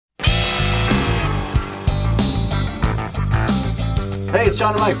Hey, it's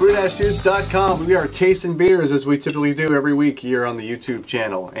John and Mike, brew-dudes.com. We are tasting beers as we typically do every week here on the YouTube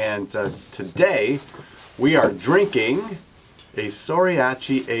channel. And today we are drinking a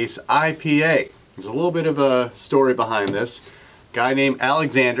Sorachi Ace IPA. There's a little bit of a story behind this. A guy named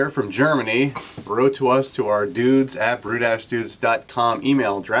Alexander from Germany wrote to us to our dudes@brew-dudes.com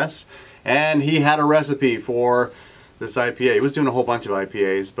email address, and he had a recipe for this IPA. He was doing a whole bunch of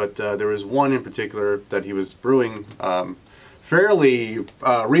IPAs, but there was one in particular that he was brewing fairly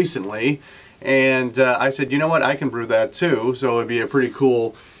recently, and I said, you know what, I can brew that too, so it'd be a pretty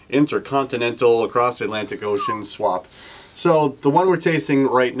cool intercontinental across the Atlantic Ocean swap. So the one we're tasting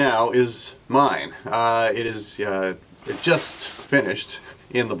right now is mine. It just finished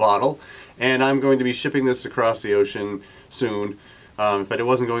in the bottle, and I'm going to be shipping this across the ocean soon. If I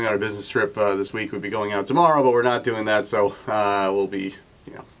wasn't going on a business trip this week, we'd be going out tomorrow, but we're not doing that, so we'll be,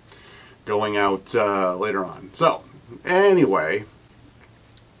 going out later on. So, anyway,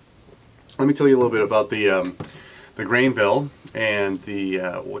 let me tell you a little bit about the grain bill and the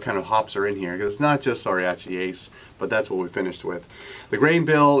what kind of hops are in here, because it's not just Sorachi Ace, but that's what we finished with. The grain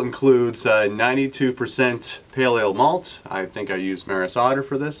bill includes 92% pale ale malt. I think I used Maris Otter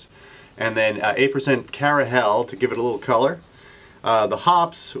for this, and then 8% Carahel to give it a little color. The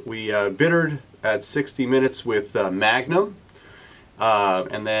hops we bittered at 60 minutes with Magnum,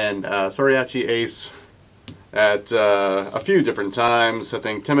 and then Sorachi Ace at a few different times. I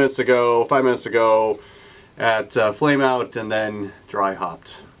think 10 minutes ago, 5 minutes ago at Flame Out, and then dry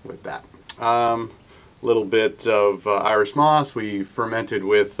hopped with that. Little bit of Irish moss we fermented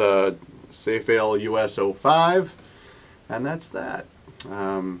with Safe Ale US 05, and that's that.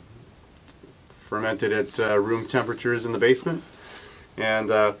 Fermented at room temperatures in the basement.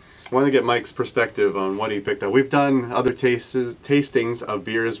 And I wanted to get Mike's perspective on what he picked up. We've done other tastings of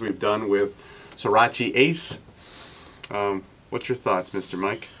beers we've done with Sorachi Ace. What's your thoughts, Mr.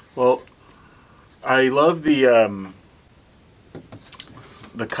 Mike? Well, I love the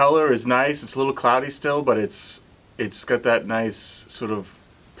color is nice. It's a little cloudy still, but it's got that nice sort of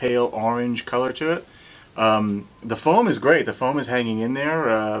pale orange color to it. The foam is great. The foam is hanging in there.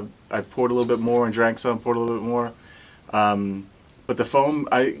 I poured a little bit more and drank some, poured a little bit more. But the foam,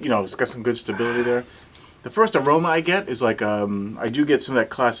 it's got some good stability there. The first aroma I get is like, I do get some of that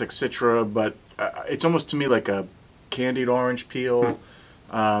classic Citra, but it's almost to me like a candied orange peel,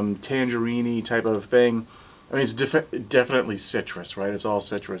 tangerine-y type of thing. I mean, it's definitely citrus, right? It's all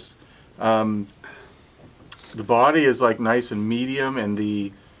citrus. The body is like nice and medium, and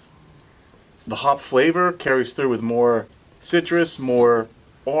the hop flavor carries through with more citrus, more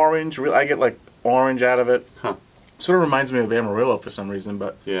orange. I get like orange out of it. Huh. Sort of reminds me of Amarillo for some reason,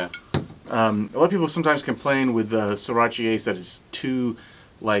 but yeah. A lot of people sometimes complain with the Sorachi Ace that it's too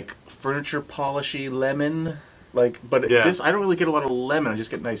like furniture polishy lemon, but yeah. This I don't really get a lot of lemon. I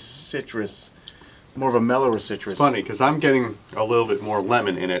just get nice citrus, more of a mellower citrus. It's funny because I'm getting a little bit more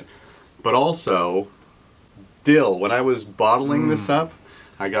lemon in it, but also dill. When I was bottling this up,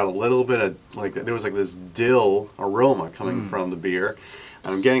 I got a little bit of there was like this dill aroma coming from the beer.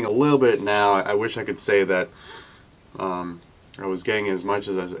 And I'm getting a little bit now. I wish I could say that I was getting as much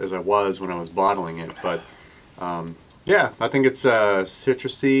as I was when I was bottling it, but yeah, I think it's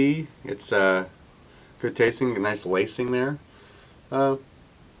citrusy. It's good tasting, a nice lacing there. There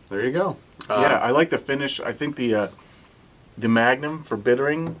you go. Yeah, I like the finish. I think the Magnum for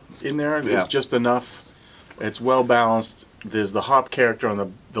bittering in there is just enough. It's well balanced. There's the hop character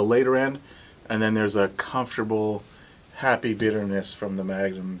on the later end, and then there's a comfortable, happy bitterness from the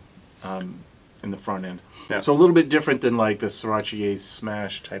Magnum in the front end. Yeah. So a little bit different than like the Sorachi Ace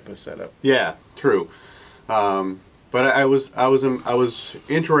Smash type of setup. Yeah, true. But I was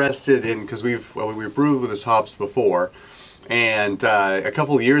interested in, because we've brewed with this hops before, and a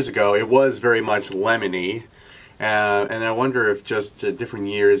couple of years ago it was very much lemony, and I wonder if just different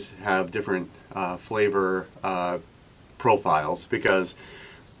years have different flavor profiles, because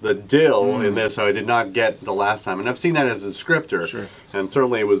the dill in this I did not get the last time, and I've seen that as a descriptor, sure. And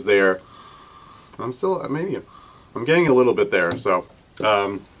certainly it was there. I'm getting a little bit there, so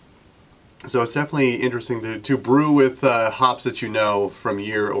so it's definitely interesting to brew with hops that you know from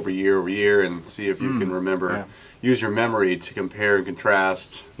year over year over year, and see if you can remember, use your memory to compare and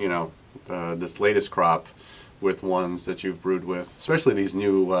contrast, this latest crop with ones that you've brewed with, especially these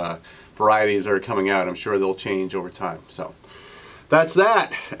new varieties that are coming out. I'm sure they'll change over time. So that's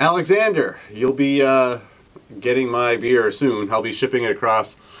that. Alexander, you'll be getting my beer soon. I'll be shipping it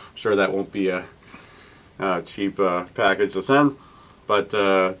across. I'm sure that won't be a cheap package to send, but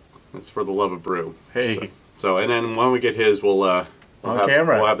it's for the love of brew. Hey. So and then when we get his, we'll on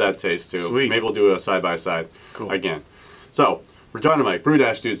camera. We'll have that taste too. Sweet. Maybe we'll do a side by side again. So For Dynamite,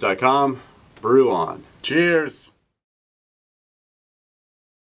 brew-dudes.com, brew on. Cheers.